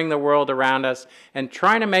 exploring the world around us, and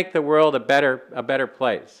trying to make the world a better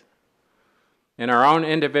place in our own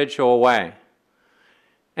individual way.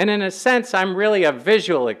 And in a sense, I'm really a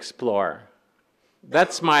visual explorer.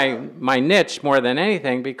 That's my niche more than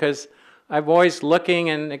anything, because I'm always looking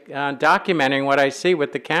and documenting what I see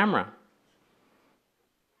with the camera.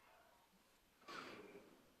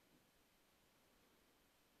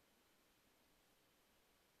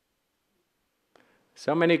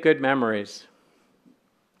 So many good memories.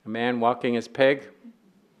 A man walking his pig.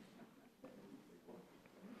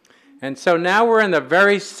 And so now we're in the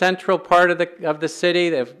very central part of the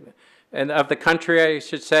city, and of the country, I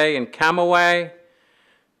should say, in Camagüey.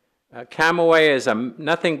 Camagüey is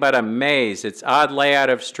nothing but a maze. Its odd layout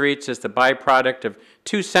of streets is the byproduct of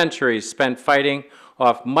 2 centuries spent fighting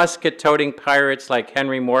off musket-toting pirates like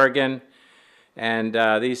Henry Morgan. And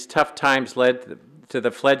these tough times led to the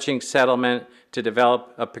fledgling settlement to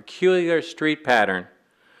develop a peculiar street pattern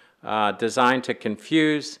designed to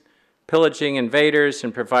confuse pillaging invaders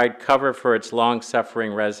and provide cover for its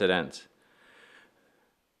long-suffering residents.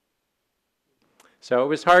 So it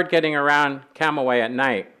was hard getting around Camagüey at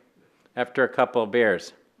night after a couple of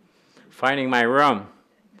beers, finding my room.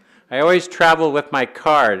 I always traveled with my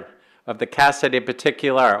card of the Casa de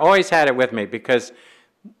Particular. Always had it with me, because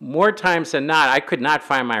more times than not, I could not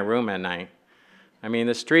find my room at night. I mean,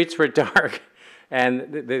 the streets were dark,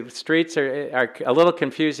 and the streets are a little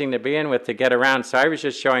confusing to begin with to get around, so I was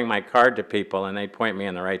just showing my card to people, and they'd point me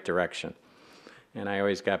in the right direction. And I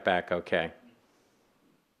always got back okay.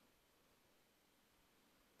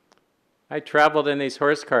 I traveled in these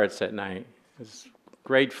horse carts at night. It was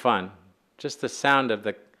great fun. Just the sound of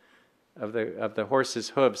the horses'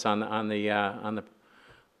 hooves on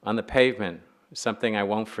the pavement is something I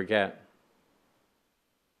won't forget.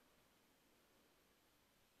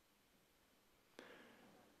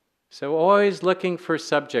 So always looking for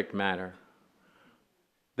subject matter.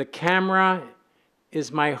 The camera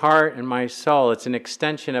is my heart and my soul. It's an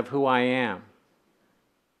extension of who I am.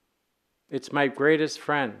 It's my greatest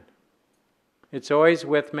friend. It's always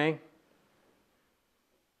with me.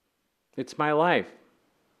 It's my life.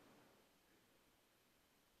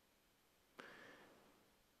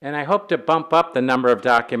 And I hope to bump up the number of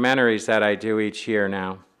documentaries that I do each year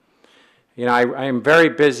now. You know, I'm very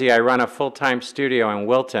busy. I run a full-time studio in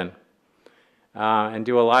Wilton and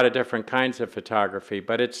do a lot of different kinds of photography.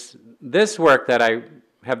 But it's this work that I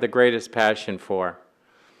have the greatest passion for.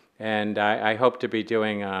 And I hope to be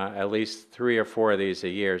doing at least 3 or 4 of these a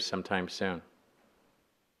year sometime soon.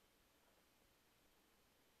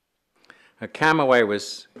 Camagüey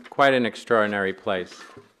was quite an extraordinary place.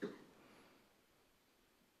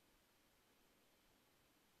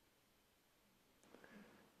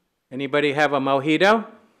 Anybody have a mojito?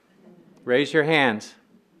 Raise your hands.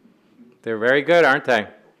 They're very good, aren't they?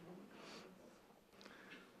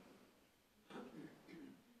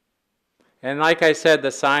 And like I said, the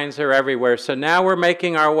signs are everywhere. So now we're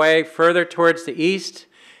making our way further towards the east.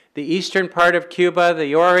 The eastern part of Cuba,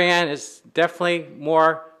 the Orient, is definitely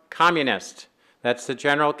more communist. That's the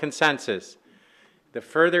general consensus. The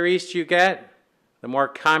further east you get, the more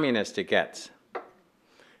communist it gets,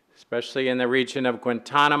 especially in the region of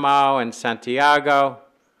Guantanamo and Santiago.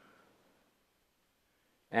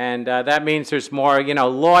 And that means there's more, you know,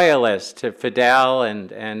 loyalists to Fidel and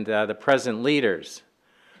the present leaders.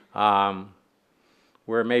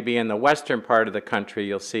 Where maybe in the western part of the country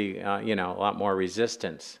you'll see, you know, a lot more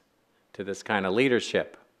resistance to this kind of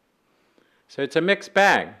leadership. So it's a mixed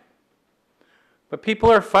bag. But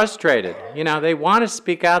people are frustrated. You know, they want to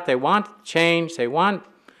speak out. They want change. They want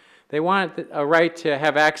a right to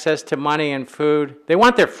have access to money and food. They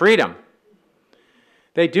want their freedom.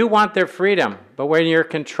 They do want their freedom. But when you're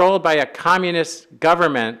controlled by a communist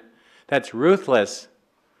government that's ruthless,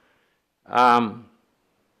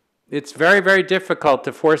 it's very, very difficult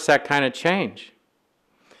to force that kind of change.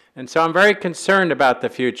 And so I'm very concerned about the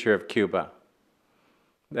future of Cuba.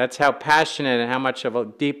 That's how passionate and how much of a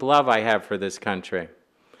deep love I have for this country.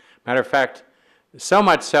 Matter of fact, so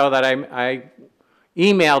much so that I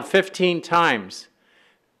emailed 15 times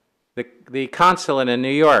the consulate in New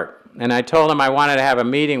York, and I told them I wanted to have a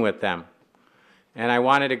meeting with them. And I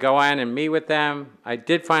wanted to go in and meet with them. I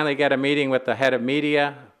did finally get a meeting with the head of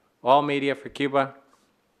media, all media for Cuba.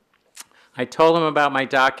 I told him about my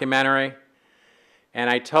documentary, and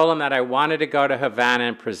I told him that I wanted to go to Havana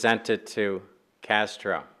and present it to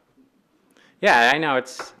Castro. Yeah, I know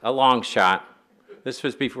it's a long shot. This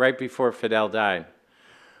was right before Fidel died.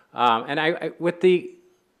 And I with the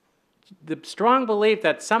strong belief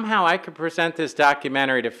that somehow I could present this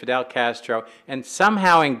documentary to Fidel Castro and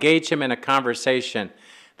somehow engage him in a conversation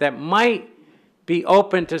that might be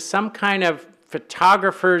open to some kind of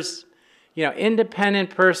photographer's, you know, independent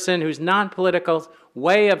person who's non-political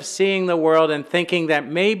way of seeing the world and thinking that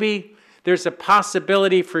maybe there's a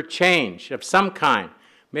possibility for change of some kind,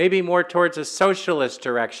 maybe more towards a socialist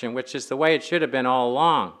direction, which is the way it should have been all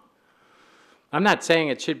along. I'm not saying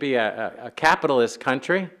it should be a capitalist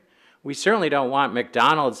country. We certainly don't want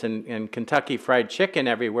McDonald's and Kentucky Fried Chicken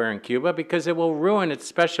everywhere in Cuba because it will ruin its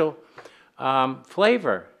special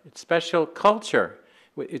flavor, its special culture.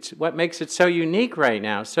 It's what makes it so unique right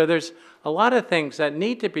now. So there's a lot of things that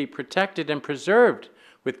need to be protected and preserved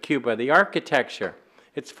with Cuba. The architecture,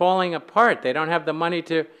 it's falling apart. They don't have the money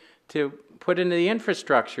to put into the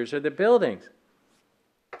infrastructures or the buildings.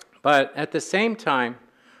 But at the same time,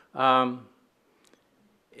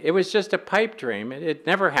 it was just a pipe dream. It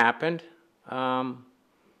never happened.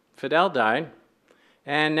 Fidel died.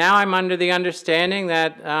 And now I'm under the understanding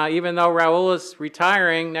that even though Raul is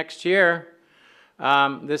retiring next year,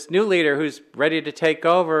 this new leader who's ready to take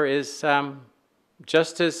over is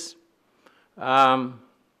just as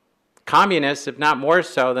communist, if not more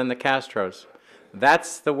so, than the Castros.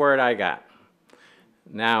 That's the word I got.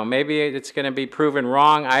 Now, maybe it's going to be proven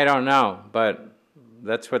wrong. I don't know. But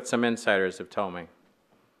that's what some insiders have told me,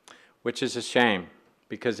 which is a shame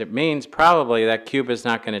because it means probably that Cuba's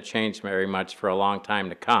not going to change very much for a long time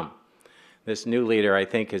to come. This new leader, I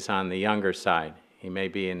think, is on the younger side. He may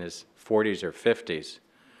be in his 40s or 50s,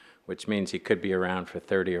 which means he could be around for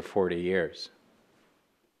 30 or 40 years.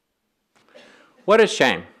 What a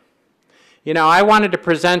shame. You know, I wanted to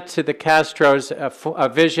present to the Castros a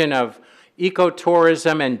vision of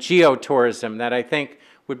ecotourism and geotourism that I think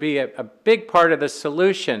would be a big part of the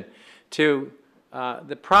solution to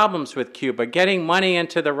the problems with Cuba, getting money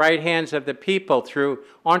into the right hands of the people through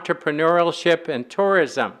entrepreneurship and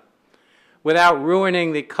tourism without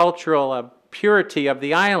ruining the cultural purity of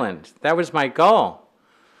the island. That was my goal,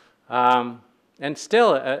 and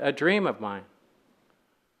still a dream of mine.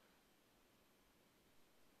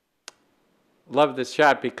 love this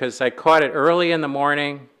shot because I caught it early in the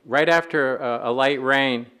morning, right after a light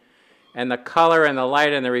rain, and the color and the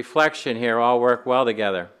light and the reflection here all work well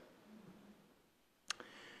together.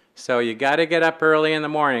 So you got to get up early in the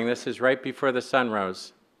morning. This is right before the sun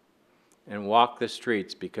rose, and walk the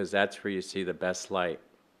streets because that's where you see the best light,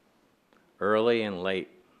 early and late.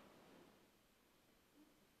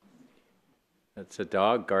 That's a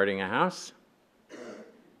dog guarding a house.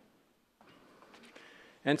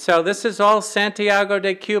 And so this is all Santiago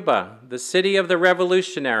de Cuba, the city of the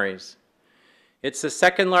revolutionaries. It's the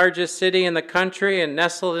second largest city in the country and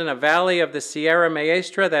nestled in a valley of the Sierra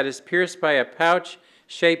Maestra that is pierced by a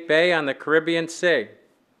pouch-shaped bay on the Caribbean Sea.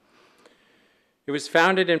 It was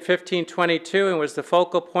founded in 1522 and was the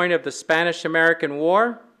focal point of the Spanish-American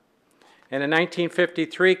War. And in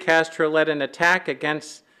 1953, Castro led an attack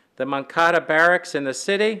against the Moncada barracks in the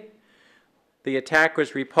city. The attack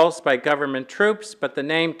was repulsed by government troops, but the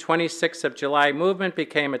name 26th of July movement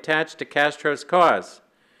became attached to Castro's cause.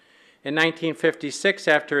 In 1956,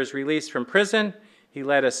 after his release from prison, he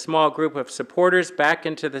led a small group of supporters back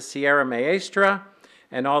into the Sierra Maestra,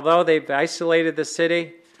 and although they've isolated the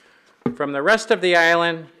city from the rest of the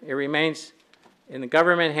island, it remains in the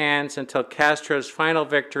government hands until Castro's final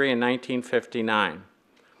victory in 1959.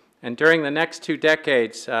 And during the next 2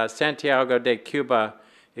 decades, Santiago de Cuba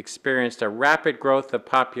experienced a rapid growth of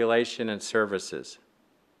population and services.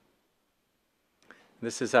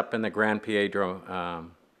 This is up in the Gran Piedro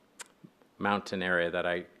mountain area that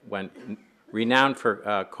I went, renowned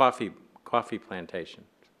for coffee plantation.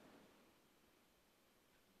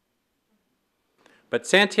 But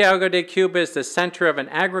Santiago de Cuba is the center of an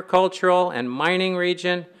agricultural and mining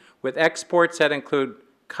region with exports that include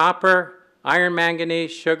copper, iron, manganese,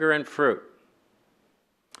 sugar, and fruit.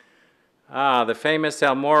 The famous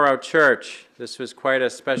El Morro Church. This was quite a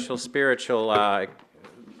special spiritual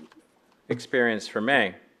experience for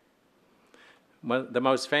me. The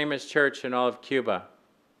most famous church in all of Cuba.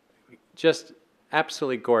 Just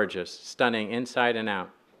absolutely gorgeous, stunning inside and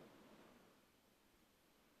out.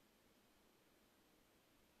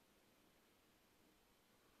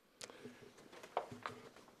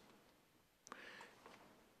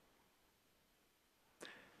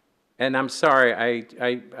 And I'm sorry,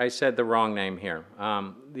 I said the wrong name here.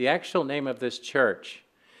 The actual name of this church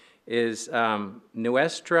is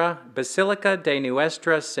Basilica de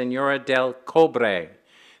Nuestra Senora del Cobre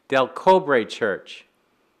Church.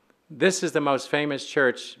 This is the most famous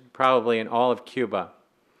church probably in all of Cuba.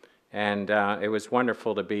 And it was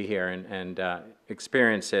wonderful to be here and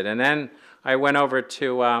experience it. And then I went over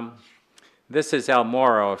to, this is El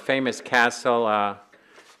Morro, a famous castle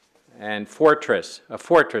and fortress, a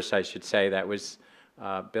fortress I should say, that was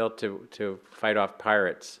built to fight off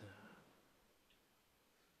pirates.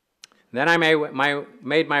 Then I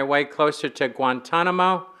made my way closer to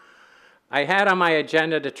Guantanamo. I had on my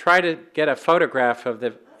agenda to try to get a photograph of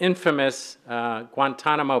the infamous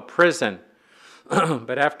Guantanamo prison.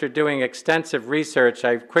 But after doing extensive research,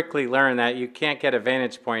 I quickly learned that you can't get a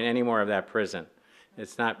vantage point anymore of that prison.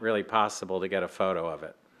 It's not really possible to get a photo of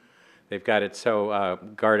it. They've got it so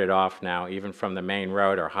guarded off now, even from the main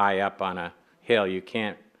road or high up on a hill, you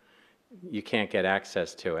can't get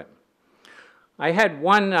access to it. I had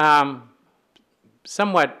one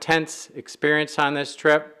somewhat tense experience on this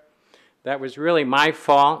trip that was really my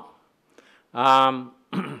fault. I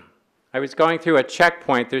was going through a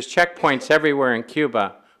checkpoint. There's checkpoints everywhere in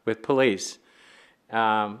Cuba with police,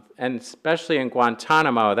 and especially in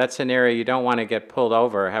Guantanamo. That's an area you don't want to get pulled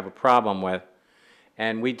over or have a problem with.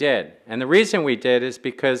 And we did. And the reason we did is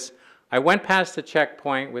because I went past the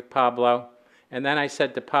checkpoint with Pablo, and then I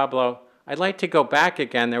said to Pablo, I'd like to go back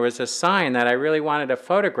again. There was a sign that I really wanted to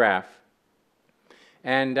photograph.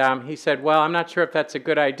 And he said, well, I'm not sure if that's a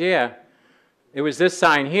good idea. It was this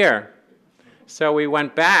sign here. So we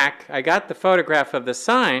went back. I got the photograph of the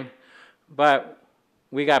sign, but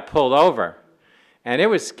we got pulled over. And it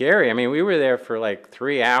was scary. I mean, we were there for like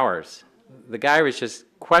 3 hours. The guy was just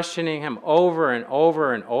questioning him over and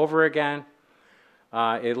over and over again.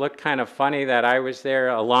 It looked kind of funny that I was there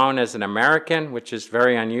alone as an American, which is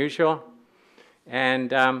very unusual.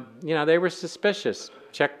 And, you know, they were suspicious.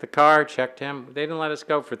 Checked the car, checked him. They didn't let us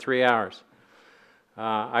go for 3 hours.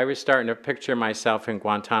 I was starting to picture myself in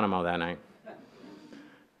Guantanamo that night.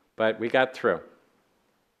 But we got through.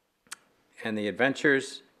 And the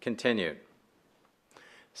adventures continued.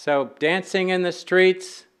 So dancing in the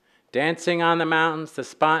streets, dancing on the mountains, the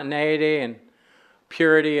spontaneity and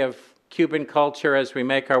purity of Cuban culture as we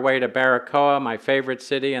make our way to Baracoa, my favorite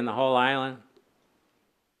city in the whole island.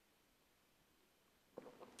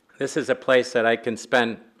 This is a place that I can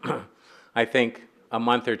spend, I think, a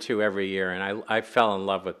month or two every year, and I fell in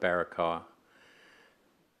love with Baracoa.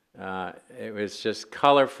 It was just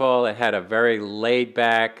colorful. It had a very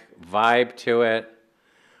laid-back vibe to it.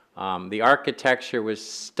 The architecture was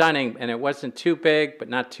stunning, and it wasn't too big, but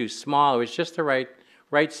not too small. It was just the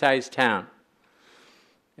right-sized town.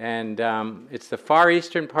 And it's the far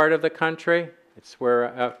eastern part of the country. It's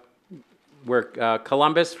where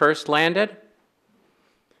Columbus first landed,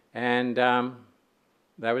 and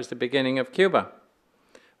that was the beginning of Cuba,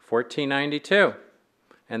 1492.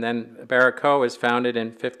 And then Baracoa was founded in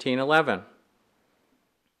 1511.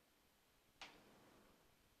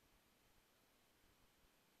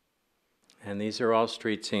 And these are all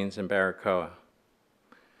street scenes in Baracoa.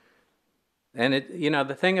 And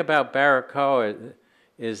the thing about Baracoa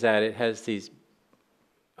is that it has these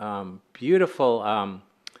beautiful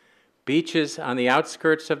beaches on the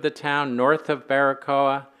outskirts of the town, north of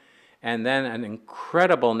Baracoa, and then an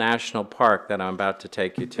incredible national park that I'm about to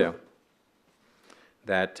take you to.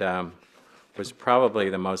 That was probably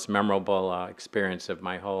the most memorable experience of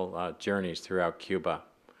my whole journeys throughout Cuba.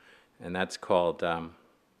 And that's called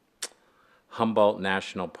Humboldt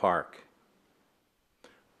National Park.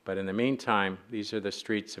 But in the meantime, these are the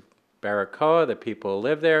streets of Baracoa, the people who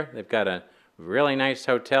live there. They've got a really nice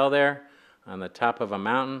hotel there on the top of a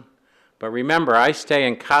mountain. But remember, I stay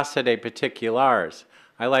in Casa de Particulars.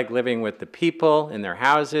 I like living with the people in their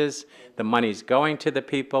houses. The money's going to the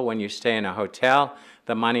people. When you stay in a hotel,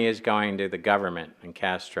 the money is going to the government in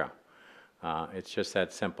Castro. It's just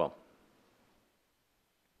that simple.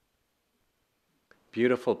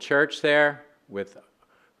 Beautiful church there with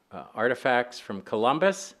artifacts from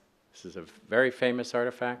Columbus. This is a very famous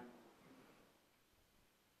artifact.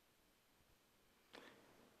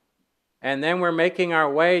 And then we're making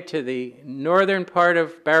our way to the northern part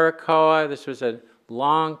of Baracoa. This was a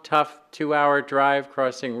long, tough 2-hour drive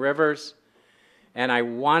crossing rivers. And I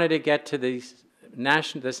wanted to get to this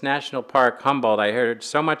national park, Humboldt. I heard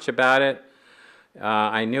so much about it.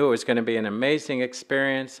 I knew it was going to be an amazing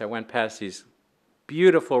experience. I went past these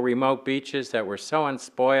beautiful remote beaches that were so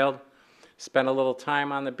unspoiled. Spent a little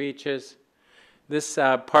time on the beaches. This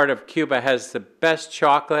part of Cuba has the best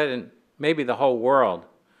chocolate in maybe the whole world.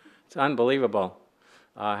 It's unbelievable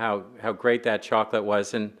how great that chocolate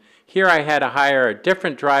was. And here I had to hire a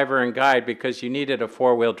different driver and guide because you needed a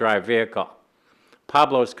 4-wheel drive vehicle.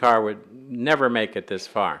 Pablo's car would never make it this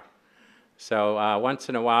far. So once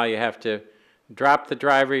in a while you have to drop the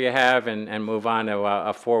driver you have and move on to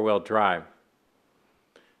a 4-wheel drive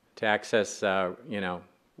to access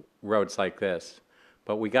roads like this.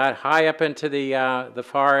 But we got high up into the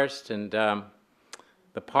forest and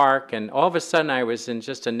the park, and all of a sudden I was in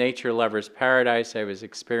just a nature lover's paradise. I was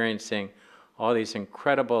experiencing all these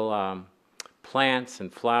incredible plants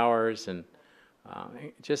and flowers, and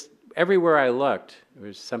just everywhere I looked, it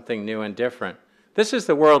was something new and different. This is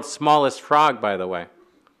the world's smallest frog, by the way.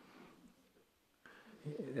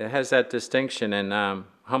 It has that distinction in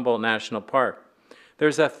Humboldt National Park.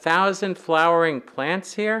 There's 1,000 flowering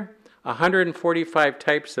plants here, 145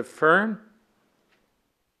 types of fern,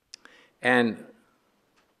 and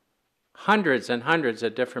hundreds and hundreds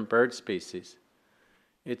of different bird species.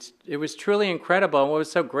 It was truly incredible, and what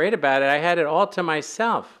was so great about it, I had it all to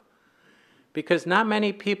myself, because not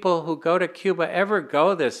many people who go to Cuba ever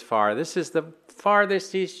go this far. This is the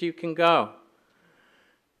farthest east you can go.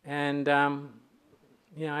 And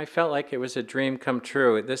I felt like it was a dream come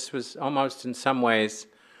true. This was almost in some ways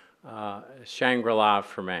Shangri-La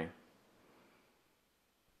for me.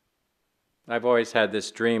 I've always had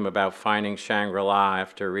this dream about finding Shangri-La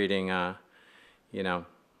after reading,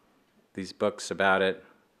 these books about it.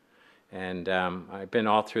 And I've been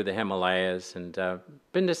all through the Himalayas and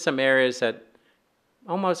been to some areas that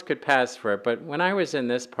almost could pass for it. But when I was in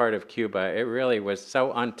this part of Cuba, it really was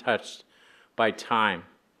so untouched by time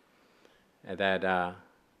that I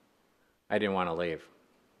didn't want to leave.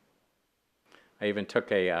 I even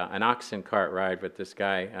took an oxen cart ride with this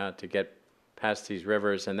guy to get past these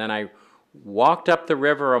rivers, and then I walked up the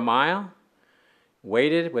river a mile,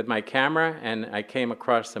 waited with my camera, and I came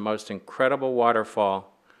across the most incredible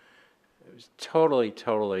waterfall. It was totally,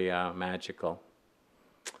 totally magical.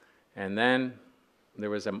 And then there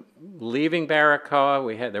was leaving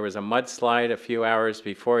Baracoa, there was a mudslide a few hours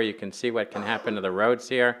before. You can see what can happen to the roads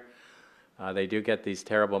here. They do get these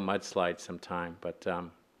terrible mudslides sometime, but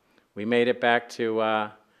we made it back to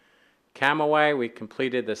Camagüey. We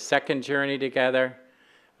completed the second journey together,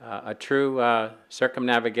 a true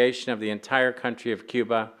circumnavigation of the entire country of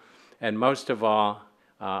Cuba, and most of all,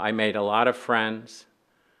 I made a lot of friends.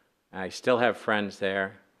 I still have friends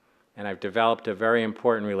there, and I've developed a very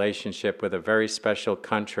important relationship with a very special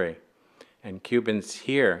country. and Cubans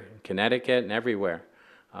here in Connecticut and everywhere.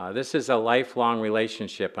 This is a lifelong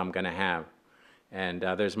relationship I'm going to have, and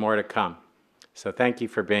there's more to come. So thank you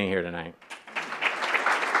for being here tonight.